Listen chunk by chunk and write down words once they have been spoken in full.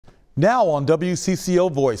Now on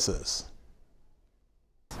WCCO Voices.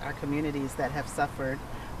 Our communities that have suffered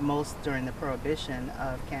most during the prohibition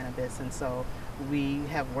of cannabis, and so we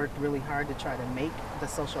have worked really hard to try to make the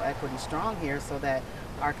social equity strong here so that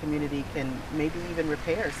our community can maybe even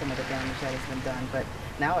repair some of the damage that has been done, but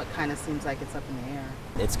now it kind of seems like it's up in the air.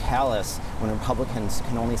 It's callous when Republicans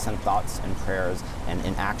can only send thoughts and prayers and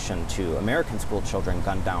inaction to American school children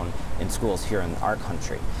gunned down in schools here in our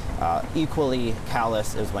country. Equally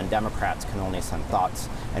callous is when Democrats can only send thoughts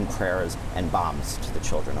and prayers and bombs to the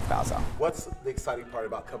children of Gaza. What's the exciting part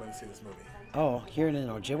about coming to see this movie? Oh, hearing it in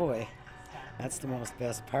Ojibwe. That's the most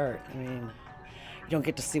best part. I mean, you don't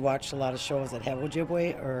get to watch a lot of shows that have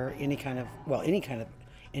Ojibwe or any kind of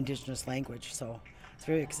indigenous language, so it's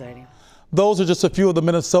very exciting. Those are just a few of the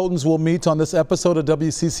Minnesotans we'll meet on this episode of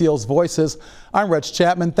WCCO's Voices. I'm Reg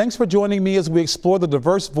Chapman. Thanks for joining me as we explore the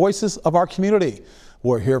diverse voices of our community.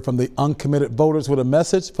 We'll hear from the uncommitted voters with a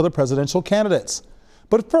message for the presidential candidates.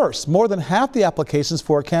 But first, more than half the applications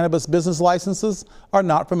for cannabis business licenses are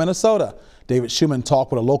not from Minnesota. David Schumann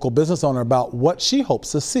talked with a local business owner about what she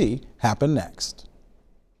hopes to see happen next.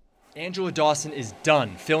 Angela Dawson is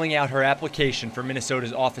done filling out her application for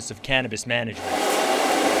Minnesota's Office of Cannabis Management.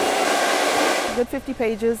 A good 50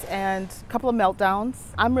 pages and a couple of meltdowns.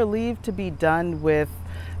 I'm relieved to be done with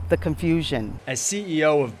the confusion. As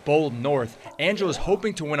CEO of Bold North, Angela is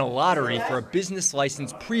hoping to win a lottery for a business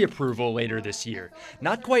license pre-approval later this year.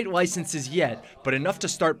 Not quite licenses yet, but enough to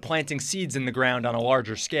start planting seeds in the ground on a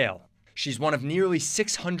larger scale. She's one of nearly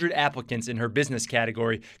 600 applicants in her business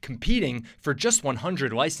category, competing for just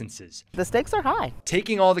 100 licenses. The stakes are high.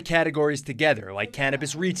 Taking all the categories together, like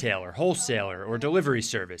cannabis retailer, wholesaler, or delivery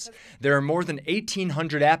service, there are more than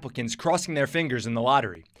 1,800 applicants crossing their fingers in the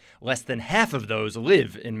lottery. Less than half of those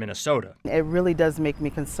live in Minnesota. It really does make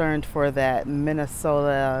me concerned for that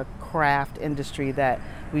Minnesota craft industry that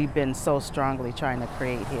we've been so strongly trying to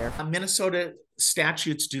create here. Minnesota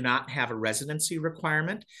statutes do not have a residency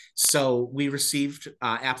requirement, so we received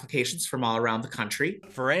applications from all around the country.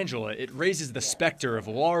 For Angela, it raises the specter of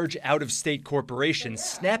large out-of-state corporations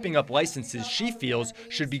snapping up licenses she feels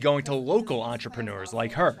should be going to local entrepreneurs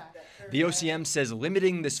like her. The OCM says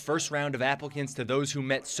limiting this first round of applicants to those who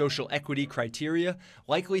met social equity criteria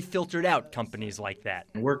likely filtered out companies like that.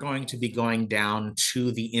 We're going to be going down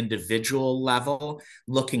to the individual level,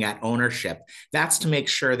 looking at ownership. That's to make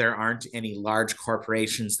sure there aren't any large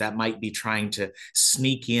corporations that might be trying to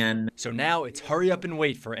sneak in. So now it's hurry up and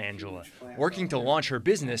wait for Angela, working to launch her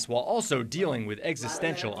business while also dealing with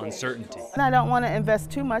existential uncertainty. And I don't want to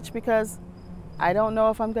invest too much because I don't know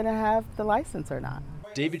if I'm going to have the license or not.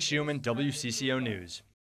 David Schumann, WCCO News.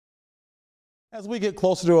 As we get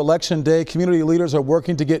closer to Election Day, community leaders are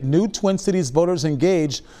working to get new Twin Cities voters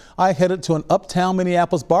engaged. I headed to an uptown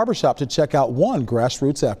Minneapolis barbershop to check out one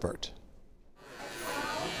grassroots effort.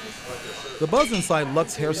 The buzz inside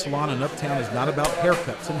Lux Hair Salon in Uptown is not about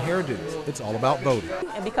haircuts and hairdos. It's all about voting.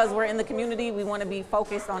 And because we're in the community, we want to be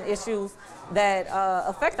focused on issues that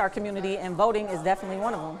affect our community, and voting is definitely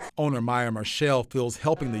one of them. Owner Maya Marshall feels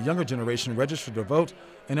helping the younger generation register to vote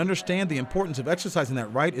and understand the importance of exercising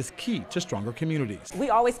that right is key to stronger communities.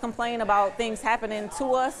 We always complain about things happening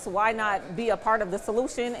to us. Why not be a part of the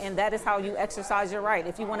solution? And that is how you exercise your right.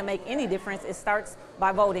 If you want to make any difference, it starts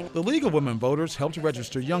by voting. The League of Women Voters helped to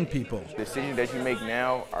register young people. Decisions that you make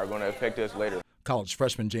now are going to affect us later. College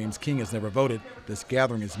freshman James King has never voted. This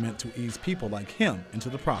gathering is meant to ease people like him into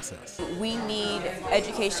the process. We need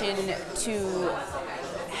education to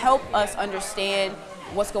help us understand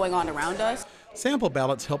what's going on around us. Sample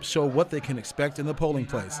ballots help show what they can expect in the polling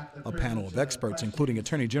place. A panel of experts, including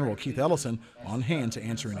Attorney General Keith Ellison, on hand to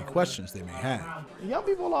answer any questions they may have. Young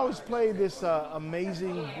people always play this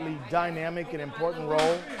amazingly dynamic and important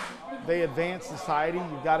role. They advance society.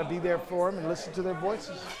 You've got to be there for them and listen to their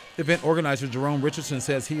voices. Event organizer Jerome Richardson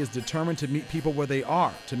says he is determined to meet people where they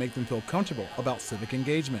are to make them feel comfortable about civic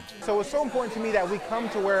engagement. So it's so important to me that we come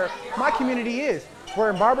to where my community is. We're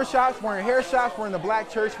in barbershops, we're in hair shops, we're in the black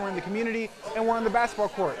church, we're in the community, and we're on the basketball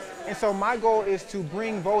court. And so my goal is to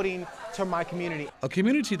bring voting to my community. A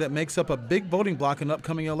community that makes up a big voting bloc in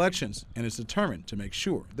upcoming elections and is determined to make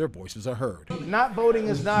sure their voices are heard. Not voting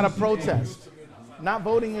is not a protest. Not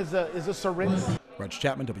voting is a surrender. Reg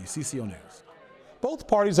Chapman, WCCO News. Both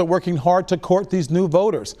parties are working hard to court these new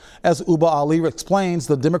voters. As Uba Ali explains,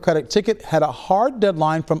 the Democratic ticket had a hard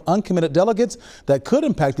deadline from uncommitted delegates that could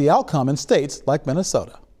impact the outcome in states like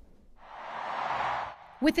Minnesota.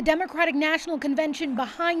 With the Democratic National Convention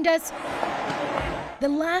behind us, the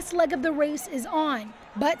last leg of the race is on,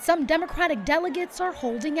 but some Democratic delegates are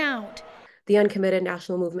holding out. The Uncommitted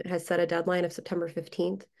National Movement has set a deadline of September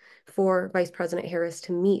 15th for Vice President Harris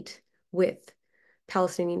to meet with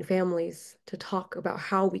Palestinian families to talk about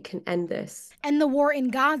how we can end this. And the war in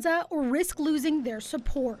Gaza or risk losing their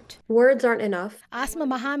support. Words aren't enough. Asma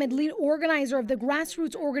Mohammed, lead organizer of the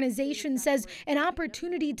grassroots organization, says an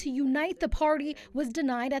opportunity to unite the party was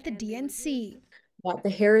denied at the DNC. But the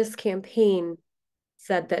Harris campaign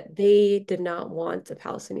said that they did not want a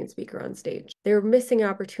Palestinian speaker on stage. They were missing an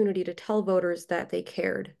opportunity to tell voters that they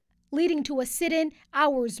cared. Leading to a sit-in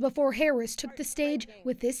hours before Harris took the stage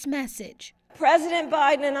with this message. President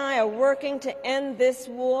Biden and I are working to end this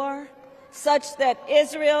war such that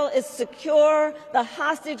Israel is secure, the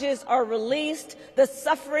hostages are released, the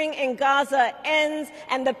suffering in Gaza ends,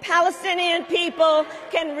 and the Palestinian people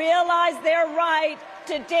can realize their right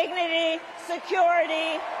to dignity,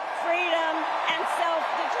 security, freedom, and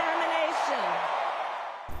self-determination.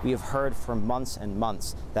 We have heard for months and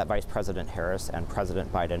months that Vice President Harris and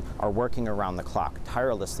President Biden are working around the clock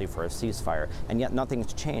tirelessly for a ceasefire, and yet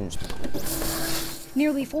nothing's changed.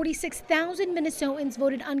 Nearly 46,000 Minnesotans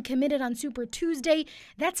voted uncommitted on Super Tuesday.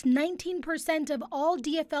 That's 19% of all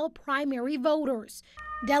DFL primary voters.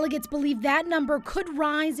 Delegates believe that number could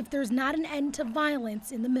rise if there's not an end to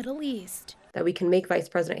violence in the Middle East. That we can make Vice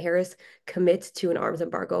President Harris commit to an arms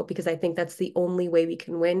embargo, because I think that's the only way we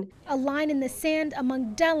can win. A line in the sand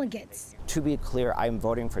among delegates. To be clear, I'm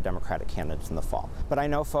voting for Democratic candidates in the fall, but I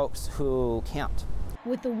know folks who can't.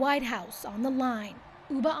 With the White House on the line,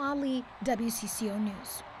 Uba Ali, WCCO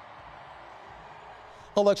News.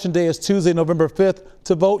 Election day is Tuesday, November 5th.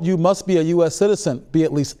 To vote, you must be a U.S. citizen, be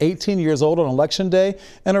at least 18 years old on Election Day,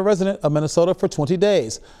 and a resident of Minnesota for 20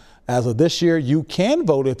 days. As of this year, you can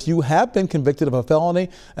vote if you have been convicted of a felony,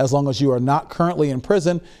 as long as you are not currently in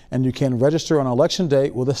prison, and you can register on Election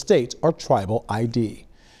Day with a state or tribal ID.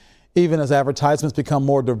 Even as advertisements become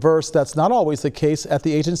more diverse, that's not always the case at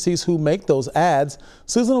the agencies who make those ads.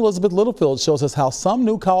 Susan Elizabeth Littlefield shows us how some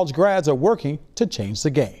new college grads are working to change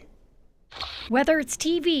the game. Whether it's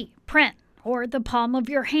TV, print, or the palm of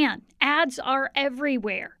your hand, ads are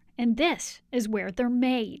everywhere. And this is where they're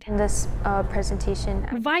made. In this presentation,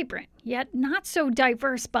 vibrant, yet not so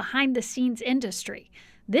diverse behind-the-scenes industry.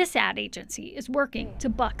 This ad agency is working to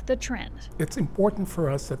buck the trend. It's important for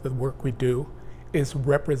us that the work we do is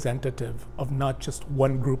representative of not just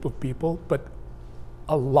one group of people, but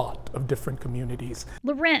a lot of different communities.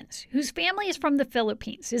 Lorenz, whose family is from the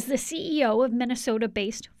Philippines, is the CEO of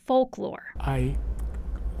Minnesota-based Folklore. I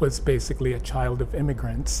was basically a child of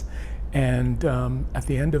immigrants, and at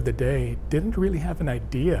the end of the day, didn't really have an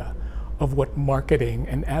idea of what marketing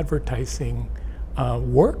and advertising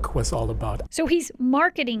work was all about. So he's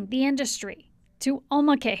marketing the industry to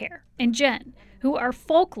Alma Keher and Jen, who are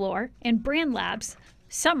Folklore and Brand Lab's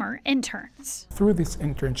summer interns. Through this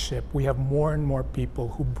internship, we have more and more people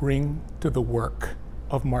who bring to the work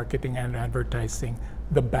of marketing and advertising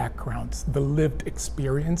the backgrounds, the lived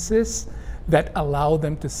experiences that allow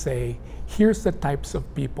them to say, here's the types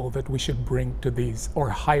of people that we should bring to these or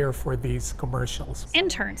hire for these commercials.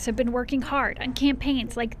 Interns have been working hard on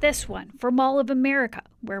campaigns like this one for Mall of America,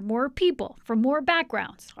 where more people from more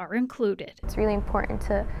backgrounds are included. It's really important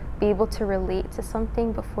to be able to relate to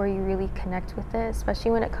something before you really connect with it,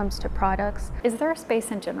 especially when it comes to products. Is there a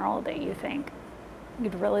space in general that you think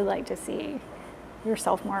you'd really like to see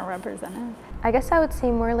yourself more represented? I guess I would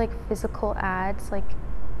say more like physical ads, like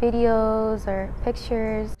videos or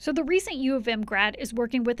pictures. So the recent U of M grad is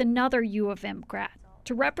working with another U of M grad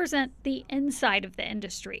to represent the inside of the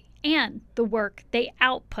industry and the work they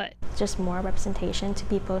output. Just more representation to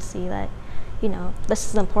people see that, you know, this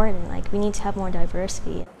is important. Like, we need to have more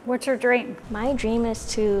diversity. What's your dream? My dream is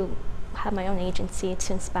to have my own agency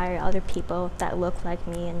to inspire other people that look like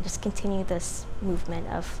me and just continue this movement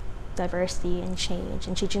of diversity and change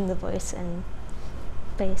and changing the voice and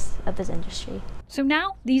face of this industry. So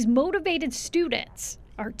now these motivated students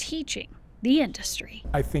are teaching the industry.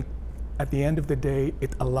 I think at the end of the day,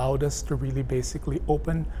 it allowed us to really basically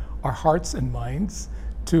open our hearts and minds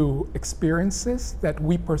to experiences that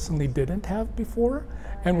we personally didn't have before,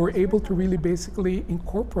 and we're able to really basically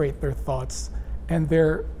incorporate their thoughts and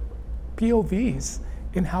their POVs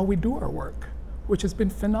in how we do our work, which has been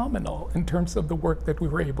phenomenal in terms of the work that we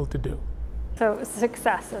were able to do. So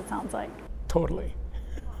success, it sounds like. Totally.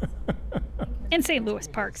 In St. Louis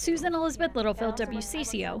Park, Susan Elizabeth Littlefield,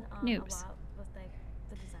 WCCO News.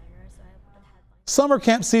 Summer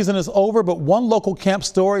camp season is over, but one local camp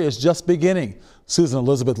story is just beginning. Susan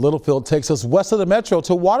Elizabeth Littlefield takes us west of the metro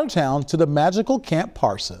to Watertown to the magical Camp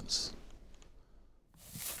Parsons.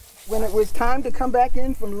 When it was time to come back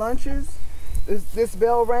in from lunches, this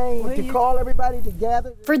bell rang to call everybody to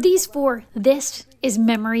gather. For these four, this is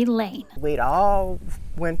memory lane. Wait all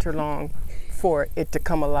winter long for it to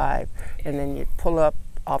come alive. And then you pull up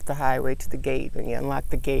off the highway to the gate and you unlock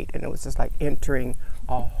the gate, and it was just like entering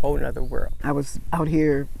a whole nother world. I was out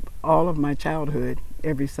here all of my childhood,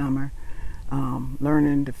 every summer,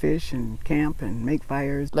 learning to fish and camp and make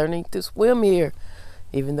fires. Learning to swim here,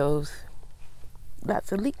 even though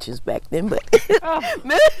lots of leeches back then, but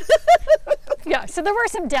yeah, so there were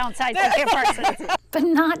some downsides to Camp Parson. But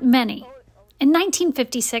not many. In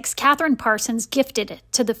 1956, Catherine Parsons gifted it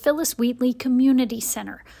to the Phyllis Wheatley Community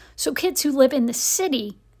Center so kids who live in the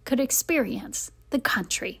city could experience the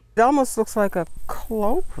country. It almost looks like a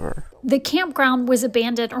clover. The campground was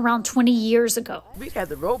abandoned around 20 years ago. We had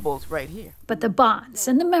the rowboats right here. But the bonds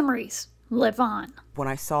and the memories live on. When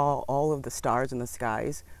I saw all of the stars in the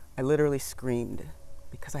skies, I literally screamed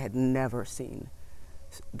because I had never seen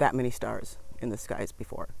that many stars in the skies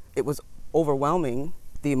before. It was overwhelming,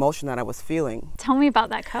 the emotion that I was feeling. Tell me about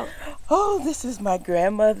that coat. Oh, this is my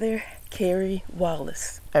grandmother, Carrie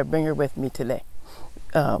Wallace. I bring her with me today.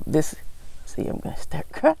 See, I'm gonna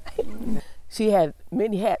start crying. She had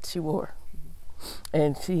many hats she wore,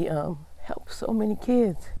 and she helped so many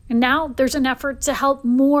kids. And now there's an effort to help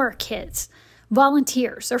more kids.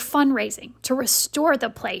 Volunteers are fundraising to restore the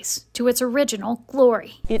place to its original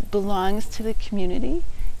glory. It belongs to the community,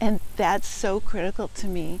 and that's so critical to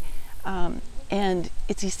me. And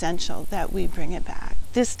it's essential that we bring it back.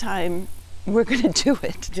 This time, we're gonna do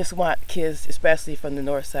it. Just want kids, especially from the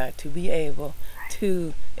north side, to be able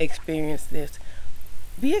to experience this.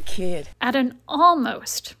 Be a kid. At an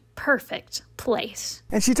almost perfect place.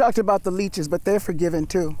 And she talked about the leeches, but they're forgiven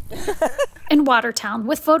too. In Watertown,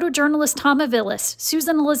 with photojournalist Tom Aviles,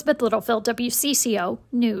 Susan Elizabeth Littlefield, WCCO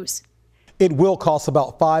News. It will cost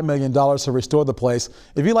about $5 million to restore the place.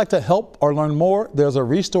 If you'd like to help or learn more, there's a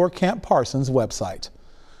Restore Camp Parsons website.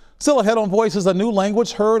 Still ahead on Voices, a new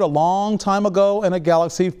language heard a long time ago in a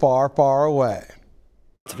galaxy far, far away.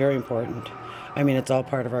 It's very important. I mean, it's all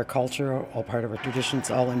part of our culture, all part of our traditions,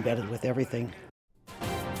 all embedded with everything.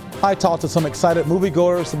 I talked to some excited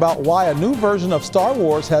moviegoers about why a new version of Star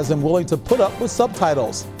Wars has them willing to put up with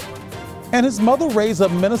subtitles. And his mother raised a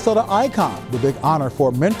Minnesota icon, the big honor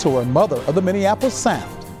for mentor and mother of the Minneapolis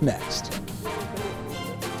Sound. Next.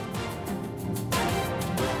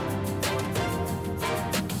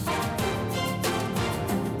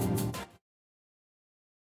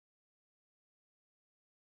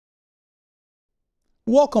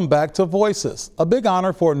 Welcome back to Voices, a big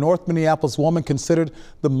honor for a North Minneapolis woman considered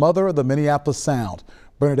the mother of the Minneapolis Sound.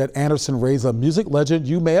 Bernadette Anderson raised a music legend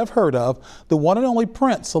you may have heard of, the one and only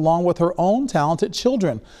Prince, along with her own talented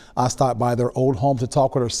children. I stopped by their old home to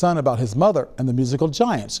talk with her son about his mother and the musical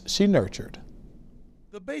giants she nurtured.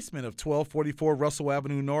 The basement of 1244 Russell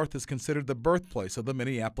Avenue North is considered the birthplace of the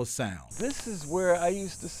Minneapolis Sound. This is where I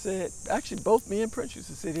used to sit. Actually, both me and Prince used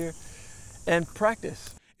to sit here and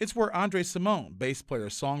practice. It's where Andre Simone, bass player,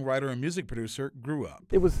 songwriter, and music producer, grew up.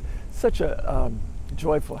 It was such a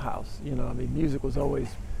joyful house. You know, I mean, music was always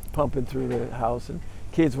pumping through the house, and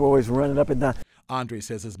kids were always running up and down. Andre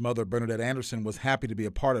says his mother, Bernadette Anderson, was happy to be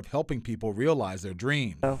a part of helping people realize their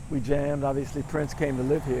dream. We jammed. Obviously, Prince came to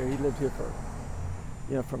live here. He lived here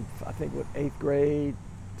for, from, I think, 8th grade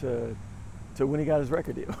to when he got his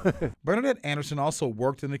record deal. Bernadette Anderson also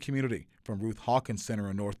worked in the community, from Ruth Hawkins Center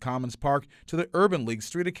in North Commons Park to the Urban League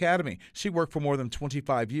Street Academy. She worked for more than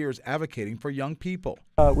 25 years advocating for young people.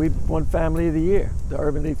 We won Family of the Year, the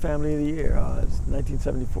Urban League Family of the Year. It's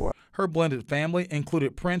 1974. Her blended family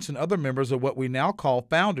included Prince and other members of what we now call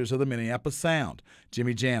founders of the Minneapolis Sound.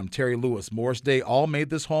 Jimmy Jam, Terry Lewis, Morris Day all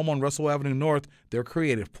made this home on Russell Avenue North their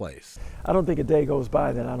creative place. I don't think a day goes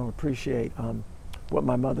by that I don't appreciate what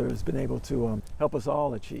my mother has been able to help us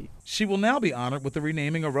all achieve. She will now be honored with the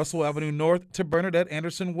renaming of Russell Avenue North to Bernadette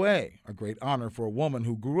Anderson Way, a great honor for a woman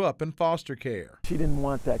who grew up in foster care. She didn't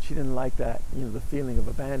want that. She didn't like that, the feeling of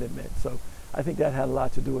abandonment. So I think that had a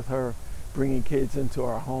lot to do with her bringing kids into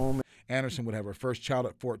our home. Anderson would have her first child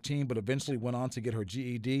at 14, but eventually went on to get her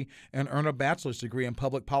GED and earn a bachelor's degree in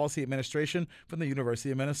public policy administration from the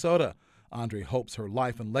University of Minnesota. Andre hopes her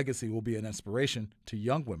life and legacy will be an inspiration to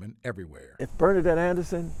young women everywhere. If Bernadette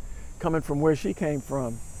Anderson, coming from where she came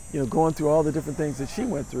from, going through all the different things that she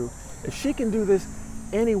went through, if she can do this,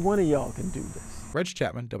 any one of y'all can do this. Reg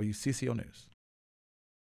Chapman, WCCO News.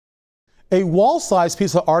 A wall-sized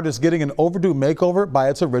piece of art is getting an overdue makeover by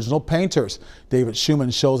its original painters. David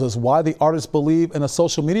Schumann shows us why the artists believe in a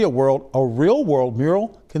social media world, a real-world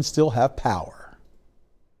mural can still have power.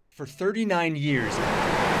 For 39 years,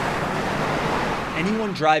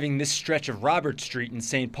 anyone driving this stretch of Robert Street in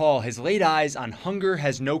St. Paul has laid eyes on Hunger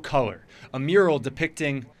Has No Color, a mural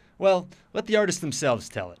depicting, Well, let the artists themselves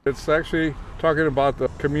tell it. It's actually talking about the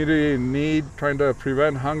community in need, trying to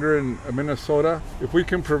prevent hunger in Minnesota. If we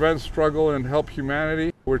can prevent struggle and help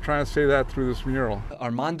humanity, we're trying to say that through this mural.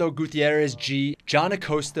 Armando Gutierrez G., John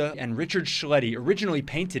Acosta, and Richard Schletty originally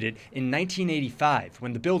painted it in 1985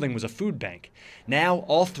 when the building was a food bank. Now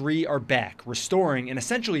all three are back, restoring and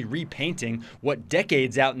essentially repainting what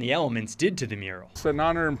decades out in the elements did to the mural. It's an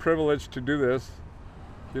honor and privilege to do this.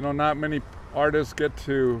 You know, not many artists get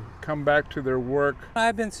to come back to their work.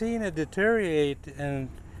 I've been seeing it deteriorate, and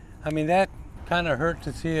I mean, that kind of hurt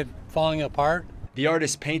to see it falling apart. The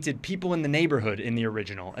artist painted people in the neighborhood in the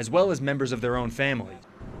original, as well as members of their own family.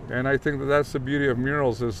 And I think that that's the beauty of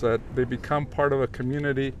murals, is that they become part of a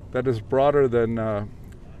community that is broader than, I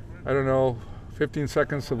don't know, 15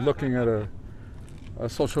 seconds of looking at a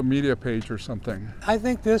social media page or something. I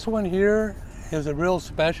think this one here is a real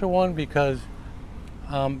special one because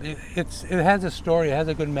it has a story, it has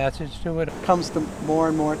a good message to it. It comes to more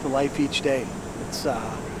and more to life each day. It's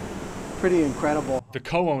pretty incredible. The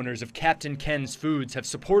co-owners of Captain Ken's Foods have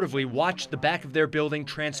supportively watched the back of their building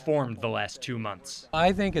transformed the last 2 months.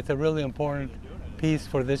 I think it's a really important piece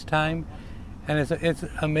for this time, and it's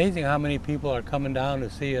amazing how many people are coming down to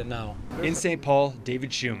see it now. In St. Paul,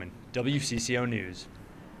 David Schumann, WCCO News.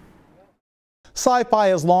 Sci-fi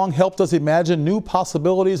has long helped us imagine new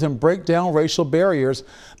possibilities and break down racial barriers.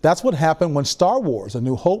 That's what happened when Star Wars: A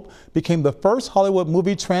New Hope became the first Hollywood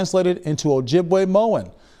movie translated into Ojibwe-Moan.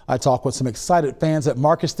 I talked with some excited fans at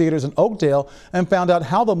Marcus Theaters in Oakdale and found out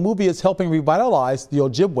how the movie is helping revitalize the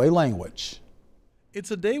Ojibwe language. It's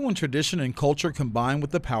a day when tradition and culture combine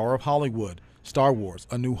with the power of Hollywood. Star Wars: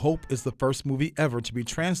 A New Hope is the first movie ever to be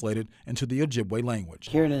translated into the Ojibwe language.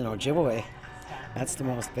 Hearing it in Ojibwe, that's the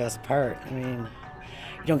most best part. I mean,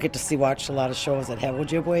 you don't get to watch a lot of shows that have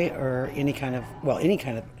Ojibwe or any kind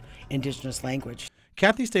of indigenous language.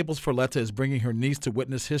 Kathy Staples-Forletta is bringing her niece to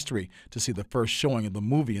witness history to see the first showing of the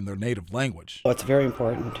movie in their native language. Well, it's very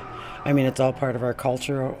important. I mean, it's all part of our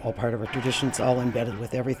culture, all part of our traditions, all embedded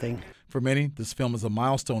with everything. For many, this film is a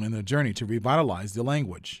milestone in their journey to revitalize the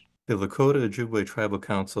language. The Lakota Ojibwe Tribal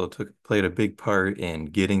Council played a big part in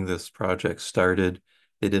getting this project started.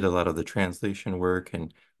 They did a lot of the translation work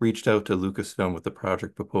and reached out to Lucasfilm with the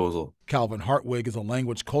project proposal. Calvin Hartwig is a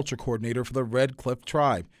language culture coordinator for the Red Cliff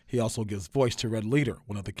Tribe. He also gives voice to Red Leader,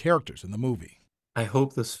 one of the characters in the movie. I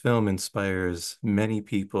hope this film inspires many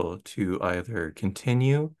people to either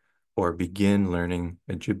continue or begin learning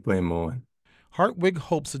Ojibwe-Moan. Hartwig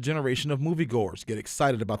hopes a generation of moviegoers get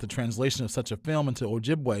excited about the translation of such a film into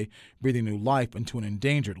Ojibwe, breathing new life into an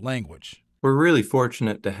endangered language. We're really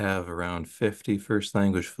fortunate to have around 50 first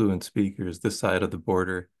language fluent speakers this side of the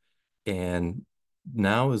border, and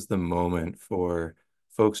now is the moment for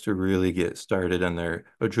folks to really get started on their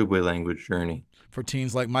Ojibwe language journey. For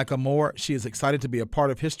teens like Micah Moore, she is excited to be a part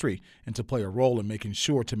of history and to play a role in making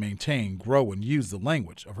sure to maintain, grow, and use the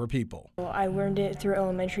language of her people. I learned it through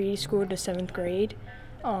elementary school to 7th grade,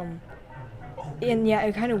 and yeah,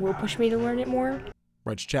 it kind of will push me to learn it more.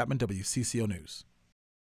 Reg Chapman, WCCO News.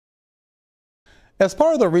 As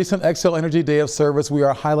part of the recent Xcel Energy Day of Service, we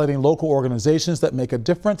are highlighting local organizations that make a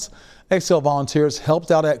difference. Xcel volunteers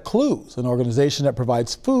helped out at Clues, an organization that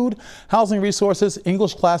provides food, housing resources,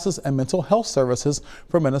 English classes, and mental health services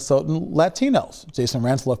for Minnesotan Latinos. Jason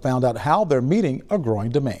Ransela found out how they're meeting a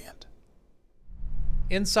growing demand.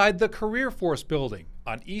 Inside the Career Force building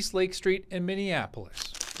on East Lake Street in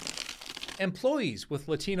Minneapolis, employees with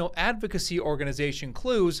Latino advocacy organization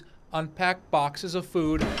Clues unpack boxes of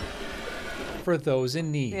food for those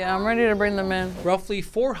in need. Yeah, I'm ready to bring them in. Roughly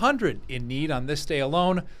 400 in need on this day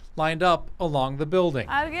alone lined up along the building.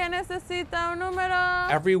 ¿Alguien necesita un número?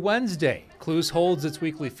 Every Wednesday, Clues holds its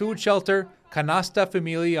weekly food shelter, Canasta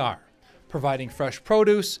Familiar, providing fresh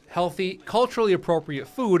produce, healthy, culturally appropriate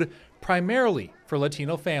food, primarily for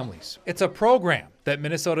Latino families. It's a program that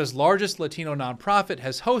Minnesota's largest Latino nonprofit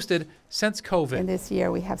has hosted since COVID. And this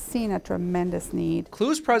year we have seen a tremendous need.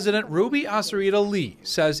 Clues President Ruby Azarita Lee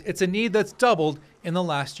says it's a need that's doubled in the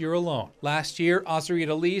last year alone. Last year,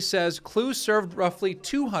 Azarita Lee says Clues served roughly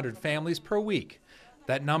 200 families per week.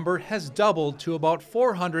 That number has doubled to about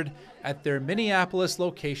 400 at their Minneapolis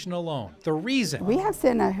location alone. The reason we have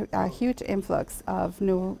seen a huge influx of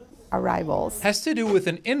new arrivals has to do with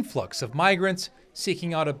an influx of migrants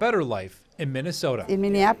seeking out a better life in Minnesota. In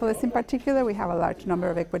Minneapolis in particular, we have a large number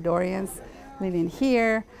of Ecuadorians living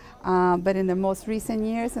here, but in the most recent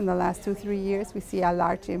years, in the last 2-3 years, we see a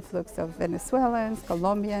large influx of Venezuelans,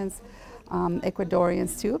 Colombians,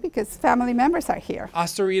 Ecuadorians too, because family members are here.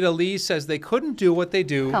 Asterita Lee says they couldn't do what they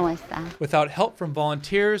do without help from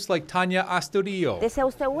volunteers like Tanya Astudillo, ¿Desea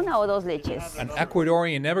usted una o dos leches? an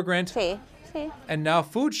Ecuadorian immigrant Sí, sí. and now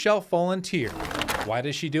food shelf volunteer. Why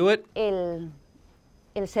does she do it? El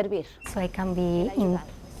servir. So I can be in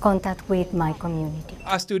contact with my community.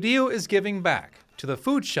 Astudillo is giving back to the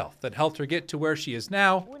food shelf that helped her get to where she is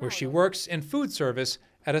now, where she works in food service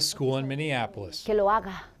at a school in Minneapolis. Que lo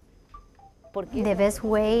haga. The best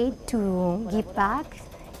way to give back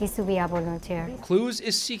is to be a volunteer. Clues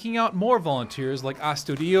is seeking out more volunteers like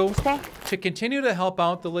Astudillo to continue to help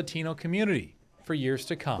out the Latino community for years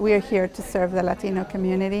to come. We are here to serve the Latino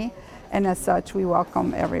community, and as such, we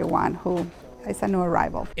welcome everyone who is a new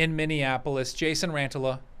arrival. In Minneapolis, Jason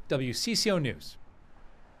Rantola, WCCO News.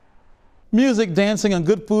 Music, dancing, and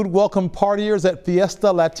good food welcome partiers at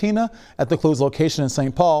Fiesta Latina at the Clues location in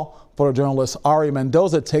St. Paul. Photojournalist Ari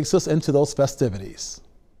Mendoza takes us into those festivities.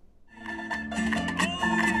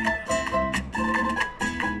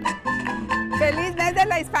 Feliz Mes de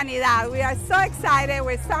la Hispanidad. We are so excited.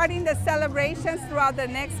 We're starting the celebrations throughout the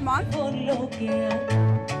next month.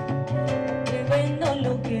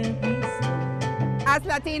 As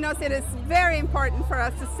Latinos, it is very important for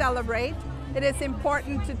us to celebrate. It is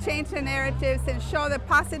important to change the narratives and show the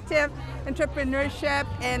positive entrepreneurship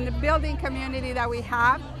and building community that we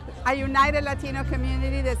have. A united Latino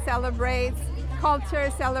community that celebrates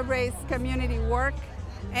culture, celebrates community work.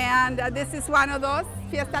 And this is one of those.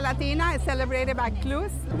 Fiesta Latina is celebrated by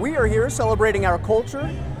Clues. We are here celebrating our culture,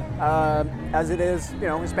 as it is,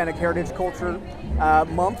 Hispanic Heritage Culture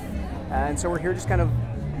Month. And so we're here just kind of,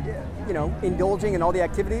 indulging in all the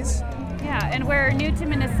activities. Yeah, and we're new to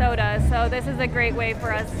Minnesota, so this is a great way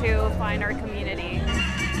for us to find our community.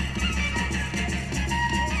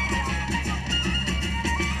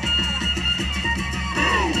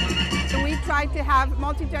 We try to have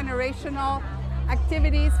multi-generational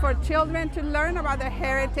activities for children to learn about their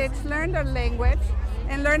heritage, learn their language,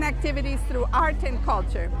 and learn activities through art and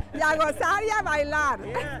culture. Y a gozar y a bailar.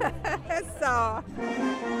 Eso.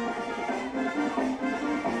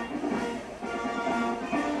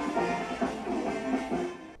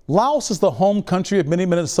 Laos is the home country of many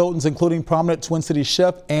Minnesotans, including prominent Twin Cities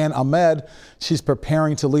chef Ann Ahmed. She's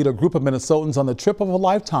preparing to lead a group of Minnesotans on the trip of a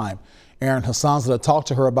lifetime. Aaron Hassanzadeh talked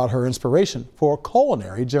to her about her inspiration for a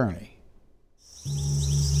culinary journey.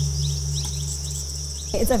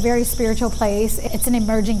 It's a very spiritual place. It's an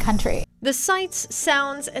emerging country. The sights,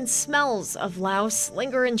 sounds, and smells of Laos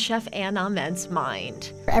linger in Chef Ann Ahmed's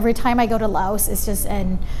mind. Every time I go to Laos, it's just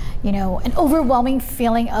an overwhelming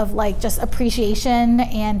feeling of just appreciation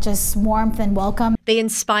and just warmth and welcome. They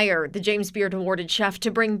inspire the James Beard awarded chef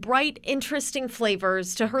to bring bright, interesting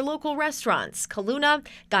flavors to her local restaurants, Kaluna,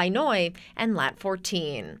 Gai Noi, and Lat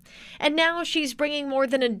 14. And now she's bringing more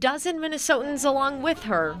than a dozen Minnesotans along with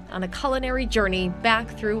her on a culinary journey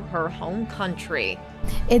back through her home country.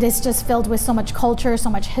 It is just filled with so much culture, so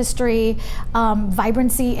much history,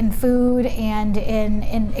 vibrancy in food and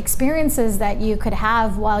in experiences that you could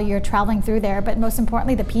have while you're traveling through there, but most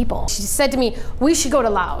importantly, the people. She said to me, we should go to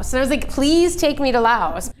Laos. And I was like, please take me to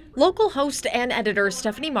Laos. Local host and editor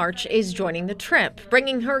Stephanie March is joining the trip,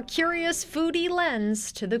 bringing her curious foodie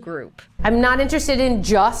lens to the group. I'm not interested in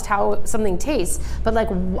just how something tastes, but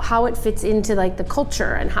how it fits into the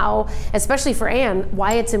culture and how, especially for Ann,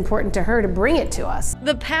 why it's important to her to bring it to us.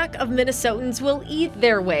 The pack of Minnesotans will eat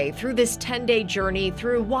their way through this 10-day journey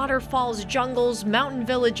through waterfalls, jungles, mountain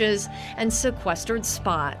villages, and sequestered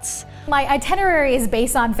spots. My itinerary is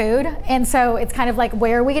based on food, and so it's kind of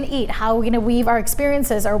where are we going to eat, how are we going to weave our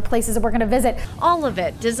experiences, or places that we're going to visit. All of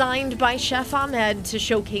it designed by Chef Ahmed to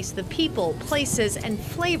showcase the people, places, and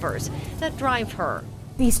flavors that drive her.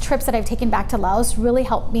 These trips that I've taken back to Laos really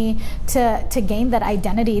helped me to gain that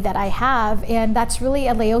identity that I have, and that's really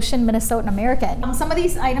a Laotian Minnesotan American. Some of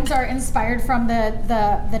these items are inspired from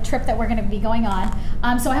the trip that we're going to be going on.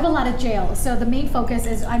 So I have a lot of jail. So the main focus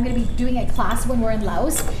is I'm going to be doing a class when we're in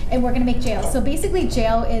Laos, and we're going to make jail. So basically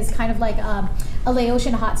jail is kind of like a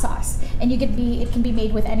Laotian hot sauce, and it can be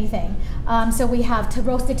made with anything. So we have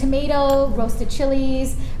roasted tomato, roasted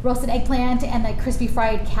chilies, roasted eggplant, and crispy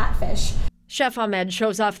fried catfish. Chef Ahmed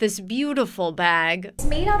shows off this beautiful bag. It's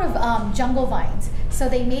made out of jungle vines. So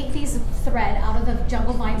they make these thread out of the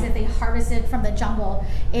jungle vines that they harvested from the jungle,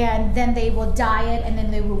 and then they will dye it and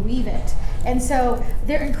then they will weave it. And so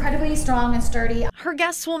they're incredibly strong and sturdy. Her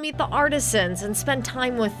guests will meet the artisans and spend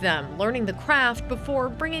time with them, learning the craft before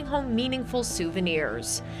bringing home meaningful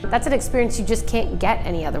souvenirs. That's an experience you just can't get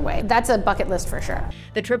any other way. That's a bucket list for sure.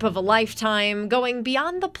 The trip of a lifetime, going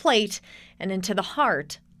beyond the plate and into the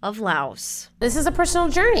heart of Laos. This is a personal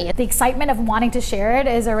journey. The excitement of wanting to share it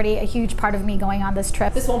is already a huge part of me going on this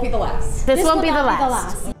trip. This won't be the last. This won't be the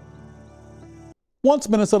last. Once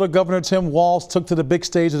Minnesota Governor Tim Walz took to the big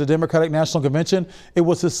stage of the Democratic National Convention, it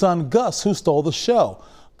was his son Gus who stole the show.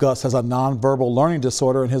 Gus has a nonverbal learning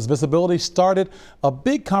disorder, and his visibility started a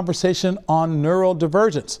big conversation on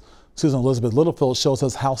neurodivergence. Susan Elizabeth Littlefield shows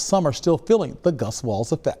us how some are still feeling the Gus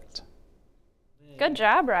Walz effect. Good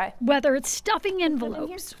job, Riley. Whether it's stuffing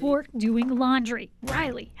envelopes or doing laundry,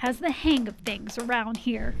 Riley has the hang of things around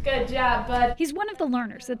here. Good job, bud. He's one of the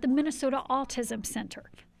learners at the Minnesota Autism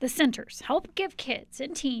Center. The centers help give kids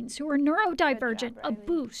and teens who are neurodivergent a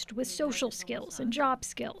boost with social skills and job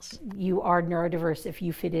skills. You are neurodiverse if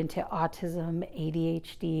you fit into autism,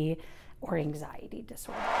 ADHD, or anxiety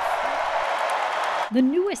disorders. The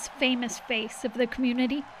newest famous face of the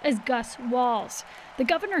community is Gus Walz. The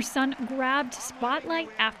governor's son grabbed spotlight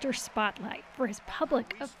after spotlight for his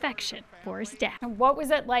public affection for his dad. And what was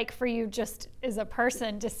it like for you just as a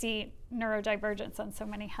person to see neurodivergence on so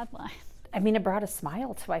many headlines? I mean, it brought a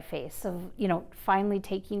smile to my face of, you know, finally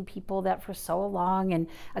taking people that for so long and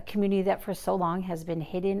a community that for so long has been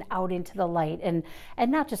hidden out into the light, and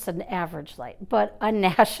not just an average light, but a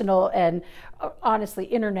national and honestly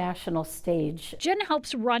international stage. Jen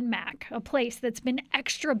helps run MAC, a place that's been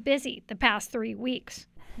extra busy the past 3 weeks.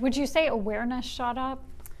 Would you say awareness shot up?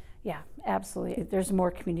 Yeah, absolutely. There's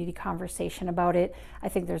more community conversation about it. I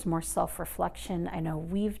think there's more self-reflection. I know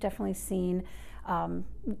we've definitely seen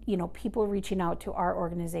you know, people reaching out to our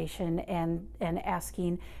organization and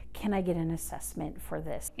asking, can I get an assessment for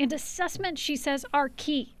this? And assessments, she says, are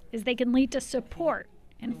key, as they can lead to support.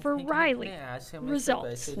 And for Riley,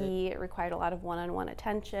 results. He required a lot of one-on-one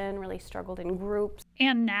attention, really struggled in groups.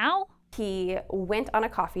 And now? He went on a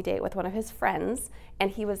coffee date with one of his friends,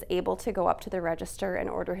 and he was able to go up to the register and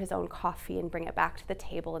order his own coffee and bring it back to the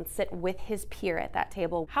table and sit with his peer at that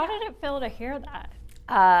table. How did it feel to hear that?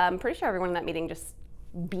 I'm pretty sure everyone in that meeting just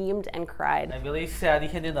beamed and cried. I'm really sad you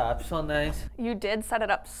can do that. So nice. You did set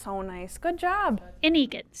it up so nice. Good job. In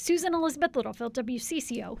Egan, Susan Elizabeth Littlefield,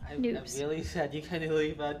 WCCO News. I'm really sad you can't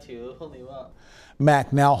do that too. Holy wow.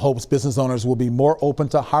 MAC now hopes business owners will be more open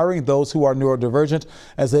to hiring those who are neurodivergent,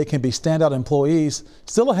 as they can be standout employees.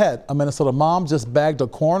 Still ahead, a Minnesota mom just bagged a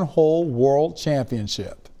cornhole world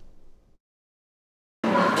championship.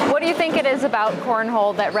 What do you think it is about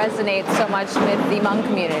cornhole that resonates so much with the Hmong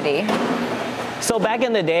community? So back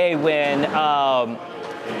in the day when,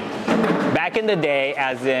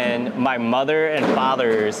 as in my mother and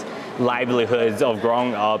father's livelihoods of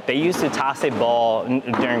growing up, they used to toss a ball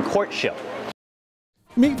during courtship.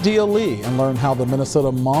 Meet Dia Lee and learn how the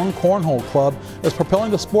Minnesota Hmong Cornhole Club is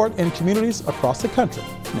propelling the sport in communities across the country.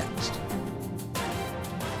 Next.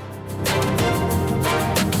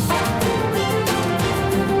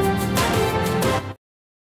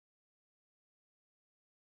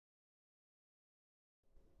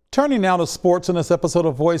 Turning now to sports in this episode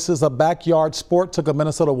of Voices, a backyard sport took a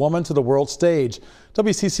Minnesota woman to the world stage.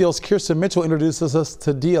 WCCO's Kirsten Mitchell introduces us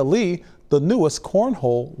to Dia Lee, the newest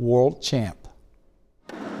cornhole world champ.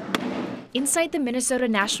 Inside the Minnesota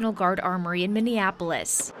National Guard Armory in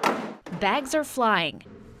Minneapolis, bags are flying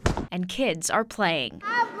and kids are playing.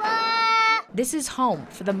 This is home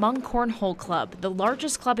for the Hmong Cornhole Club, the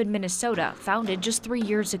largest club in Minnesota, founded just 3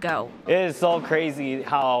 years ago. It is so crazy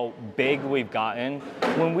how big we've gotten.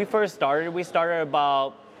 When we first started, we started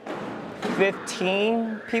about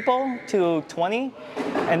 15 people to 20,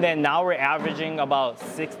 and then now we're averaging about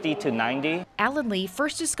 60 to 90. Alan Lee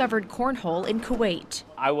first discovered cornhole in Kuwait.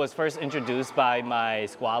 I was first introduced by my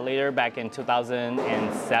squad leader back in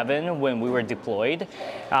 2007 when we were deployed.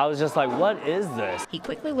 I was just like, what is this? He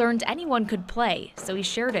quickly learned anyone could play, so he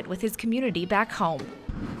shared it with his community back home.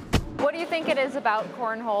 What do you think it is about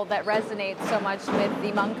cornhole that resonates so much with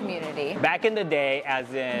the Hmong community? Back in the day,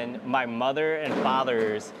 as in my mother and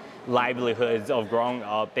father's livelihoods of growing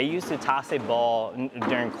up, they used to toss a ball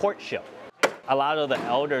during courtship. A lot of the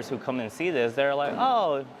elders who come and see this, they're like,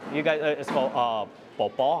 oh, you guys, it's called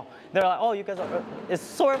popo. They're like, oh, you guys are, it's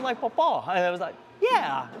sort of like popo. And I was like,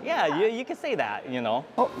 yeah, you can say that, you know.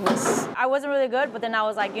 I wasn't really good, but then I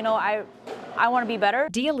was like, you know, I want to be better.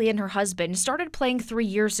 Dia Lee and her husband started playing 3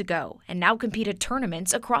 years ago and now compete at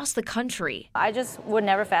tournaments across the country. I just would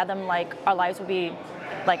never fathom like our lives would be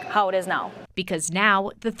like how it is now. Because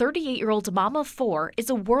now the 38-year-old mom of 4 is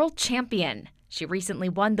a world champion. She recently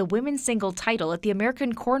won the women's single title at the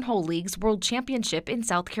American Cornhole League's World Championship in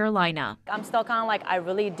South Carolina. I'm still kind of like, I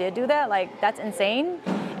really did do that? Like, that's insane.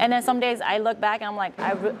 And then some days I look back and I'm like,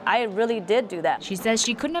 I really did do that. She says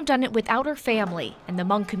she couldn't have done it without her family and the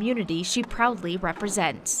Hmong community she proudly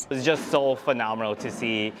represents. It's just so phenomenal to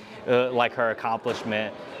see like her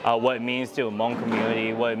accomplishment, what it means to the Hmong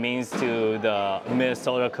community, what it means to the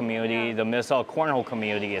Minnesota community, the Minnesota cornhole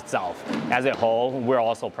community itself. As a whole, we're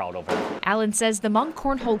also proud of her. Alan says the Hmong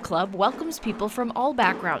Cornhole Club welcomes people from all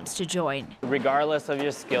backgrounds to join. Regardless of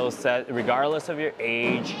your skill set, regardless of your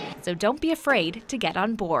age. So don't be afraid to get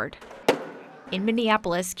on board. In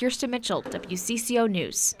Minneapolis, Kirsten Mitchell, WCCO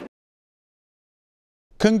News.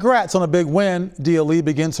 Congrats on a big win. Dia Lee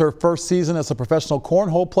begins her first season as a professional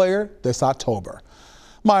cornhole player this October.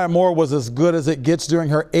 Maya Moore was as good as it gets during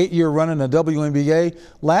her 8-year run in the WNBA.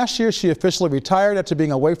 Last year, she officially retired after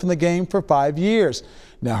being away from the game for 5 years.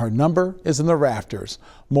 Now her number is in the rafters.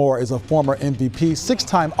 Moore is a former MVP,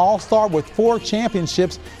 6-time All-Star with 4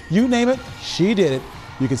 championships. You name it, she did it.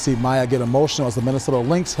 You can see Maya get emotional as the Minnesota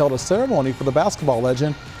Lynx held a ceremony for the basketball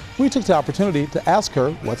legend. We took the opportunity to ask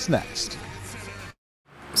her what's next.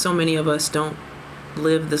 So many of us don't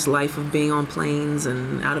live this life of being on planes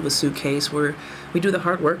and out of a suitcase, where we do the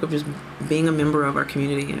hard work of just being a member of our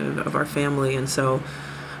community, of our family. And so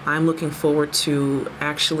I'm looking forward to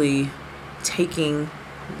actually taking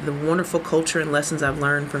the wonderful culture and lessons I've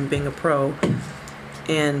learned from being a pro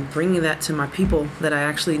and bringing that to my people that I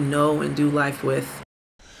actually know and do life with.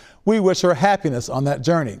 We wish her happiness on that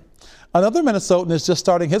journey. Another Minnesotan is just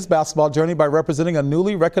starting his basketball journey by representing a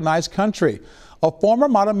newly recognized country. A former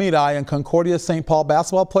Matamidi and Concordia St. Paul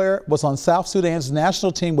basketball player was on South Sudan's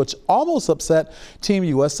national team, which almost upset Team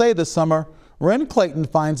USA this summer. Ren Clayton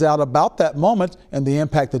finds out about that moment and the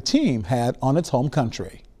impact the team had on its home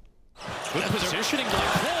country. Good positioning by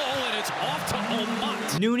Cole, and it's off to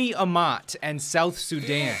Amat. Nooni Amat and South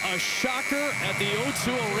Sudan. A shocker at the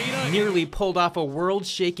O2 Arena. Nearly pulled off a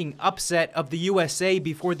world-shaking upset of the USA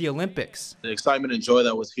before the Olympics. The excitement and joy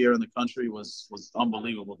that was here in the country was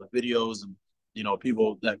unbelievable. The videos and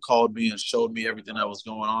people that called me and showed me everything that was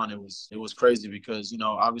going on. It was crazy because,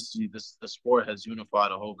 obviously the sport has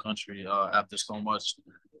unified a whole country after so much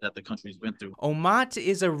that the country's been through. Amat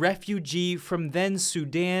is a refugee from then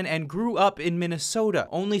Sudan and grew up in Minnesota,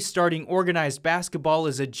 only starting organized basketball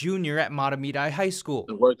as a junior at Matamidi High School.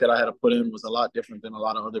 The work that I had to put in was a lot different than a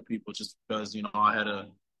lot of other people just because, I had to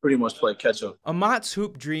pretty much play catch-up. Amat's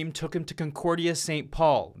hoop dream took him to Concordia St.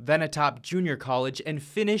 Paul, then a top junior college, and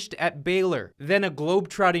finished at Baylor, then a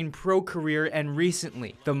globetrotting pro career, and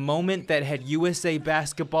recently, the moment that had USA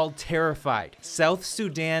basketball terrified. South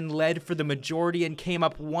Sudan led for the majority and came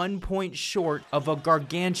up 1 point short of a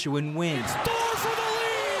gargantuan win.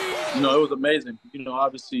 It was amazing.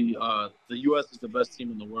 Obviously, the U.S. is the best team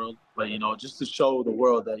in the world, but, just to show the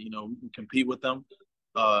world that, we can compete with them,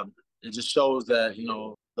 it just shows that,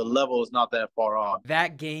 the level is not that far off.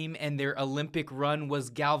 That game and their Olympic run was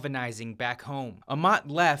galvanizing back home. Amat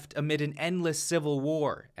left amid an endless civil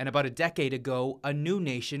war, and about a decade ago, a new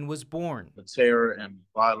nation was born. The terror and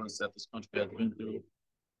violence that this country has been through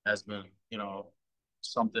has been,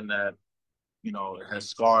 something that, has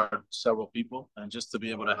scarred several people. And just to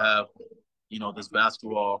be able to have, this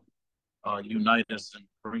basketball unite us and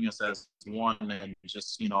bring us as one and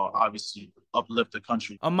just, obviously uplift the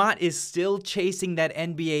country. Amat is still chasing that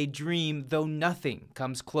NBA dream, though nothing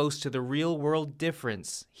comes close to the real world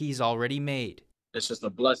difference he's already made. It's just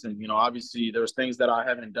a blessing. Obviously there's things that I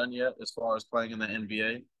haven't done yet as far as playing in the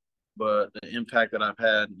NBA, but the impact that I've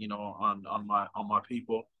had, on my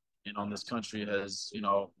people and on this country has,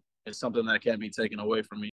 it's something that can't be taken away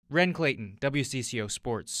from me. Ren Clayton, WCCO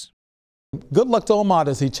Sports. Good luck to Omad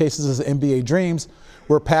as he chases his NBA dreams.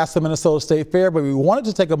 We're past the Minnesota State Fair, but we wanted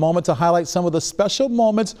to take a moment to highlight some of the special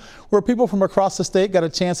moments where people from across the state got a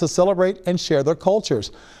chance to celebrate and share their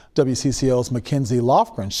cultures. WCCO's Mackenzie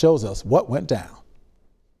Lofgren shows us what went down.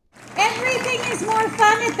 Everything is more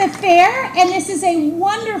fun at the fair, and this is a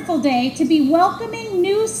wonderful day to be welcoming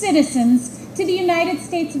new citizens to the United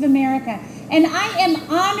States of America. And I am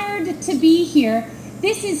honored to be here.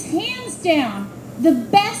 This is hands down the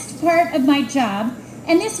best part of my job,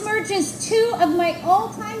 and this merges two of my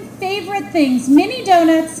all-time favorite things, mini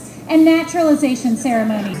donuts and naturalization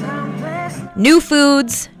ceremonies. New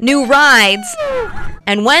foods, new rides,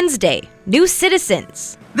 and Wednesday, new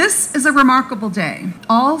citizens. This is a remarkable day.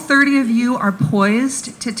 All 30 of you are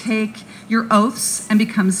poised to take your oaths and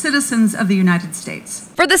become citizens of the United States.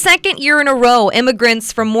 For the second year in a row,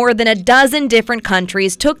 immigrants from more than a dozen different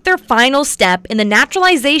countries took their final step in the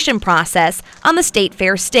naturalization process on the state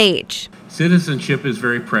fair stage. Citizenship is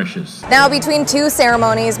very precious. Now, between two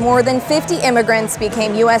ceremonies, more than 50 immigrants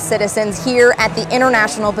became U.S. citizens here at the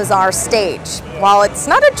International Bazaar stage. While it's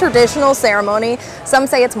not a traditional ceremony, some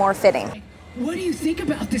say it's more fitting. What do you think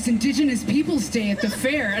about this Indigenous Peoples Day at the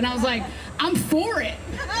fair? And I was like, I'm for it,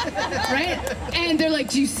 right? And they're like,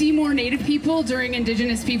 do you see more Native people during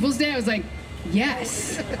Indigenous Peoples Day? I was like,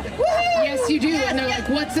 yes. Yes, you do. And they're like,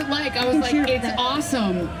 what's it like? I was like, it's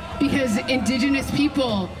awesome because Indigenous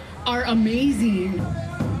people are amazing.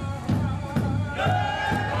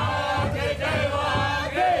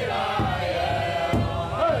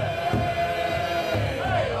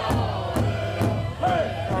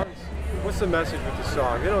 What's the message with the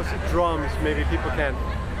song? You know, it's the drums, maybe people can't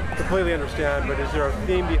completely understand, but is there a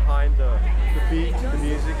theme behind the beat, the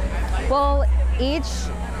music? Well, each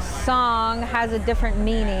song has a different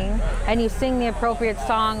meaning, and you sing the appropriate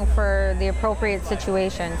song for the appropriate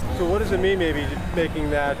situation. So what does it mean, maybe, making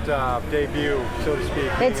that debut, so to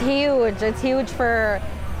speak? It's huge. It's huge for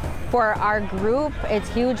our group. It's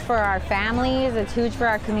huge for our families. It's huge for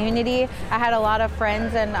our community. I had a lot of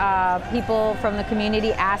friends and people from the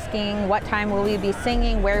community asking what time will we be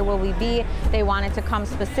singing, where will we be. They wanted to come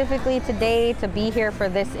specifically today to be here for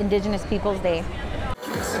this Indigenous Peoples Day.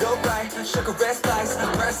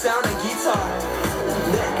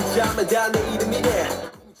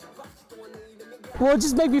 Well, it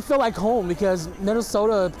just makes me feel like home because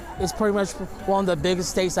Minnesota is pretty much one of the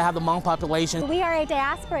biggest states that have the Hmong population. We are a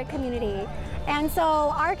diasporic community, and so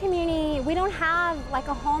our community, we don't have like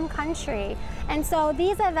a home country, and so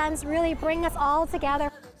these events really bring us all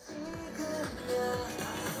together.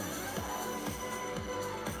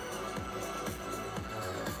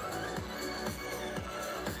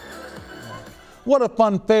 What a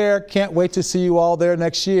fun fair. Can't wait to see you all there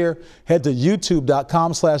next year. Head to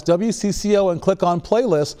youtube.com/WCCO and click on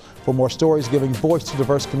playlists for more stories giving voice to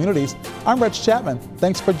diverse communities. I'm Reg Chapman.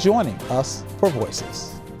 Thanks for joining us for Voices.